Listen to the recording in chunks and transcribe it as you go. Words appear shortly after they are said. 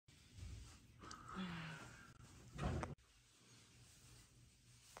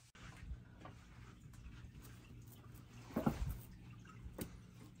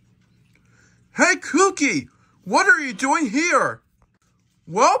Hey, Kooky, what are you doing here?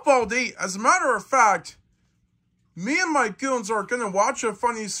 Well, Baldy, as a matter of fact, me and my goons are gonna watch a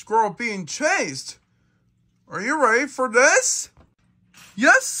funny squirrel being chased. Are you ready for this?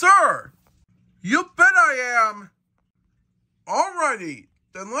 Yes, sir. You bet I am. Alrighty,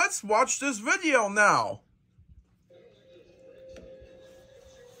 then let's watch this video now.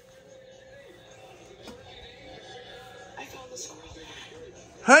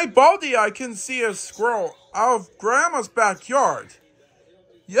 Hey, Baldy, I can see a squirrel out of Grandma's backyard.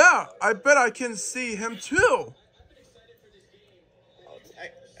 Yeah, I bet I can see him too. I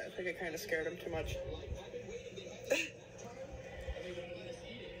think I kind of scared him too much.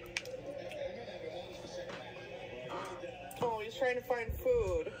 Oh, he's trying to find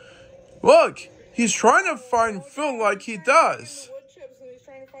food. Look, he's trying to find food like he does. Wood chips and he's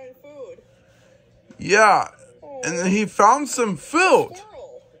trying to find food. Yeah, and he found some food.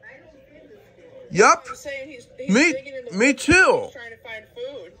 Yep. He's Me too. He's trying to find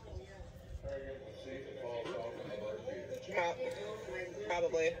food.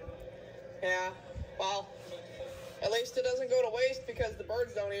 Probably. Yeah. Well, at least it doesn't go to waste because the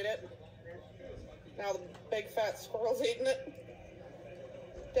birds don't eat it. Now the big fat squirrel's eating it.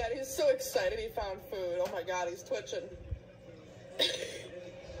 Daddy's so excited he found food. Oh my God, he's twitching.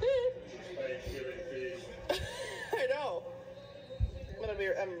 I know.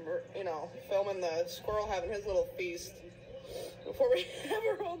 I'm filming the squirrel having his little feast before we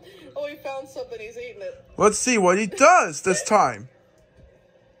ever hold. Oh, he found something. He's eating it. Let's see what he does this time.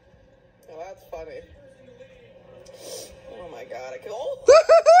 Oh, that's funny. Oh my God!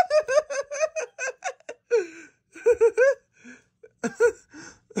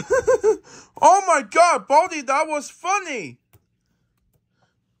 Oh my God, Baldy, that was funny.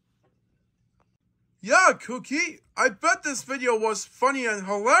 Yeah, Kooky, I bet this video was funny and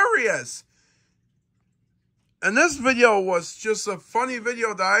hilarious. And this video was just a funny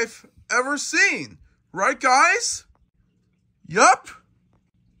video that I've ever seen. Right, guys? Yup.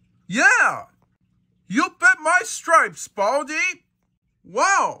 Yeah. You bet my stripes, Baldy.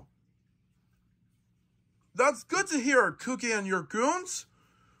 Wow. That's good to hear, Kooky and your goons.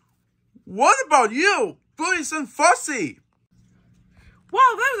 What about you, Booties and Fussy?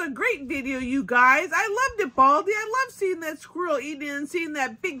 Wow, that was a great video, you guys. I loved it, Baldy. I love seeing that squirrel eating and seeing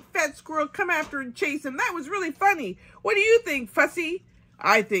that big fat squirrel come after and chase him. That was really funny. What do you think, Fussy?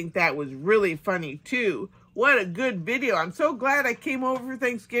 I think that was really funny, too. What a good video. I'm so glad I came over for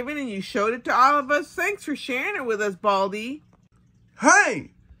Thanksgiving and you showed it to all of us. Thanks for sharing it with us, Baldy.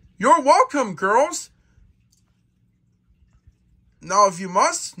 Hey, you're welcome, girls. Now, if you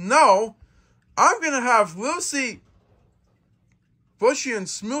must know, I'm going to have Lucy, Bushy, and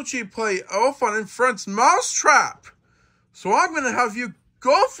Smoochy play Elephant and Friends Mousetrap. So I'm going to have you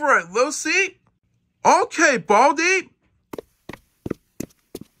go for it, Lucy. Okay, Baldy.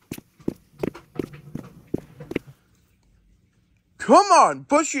 Come on,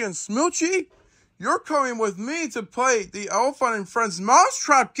 Bushy and Smoochy. You're coming with me to play the Elephant and Friends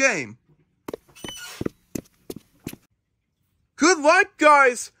Mousetrap game. Good luck,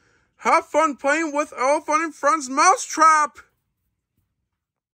 guys. Have fun playing with Elephant and Friends Mousetrap.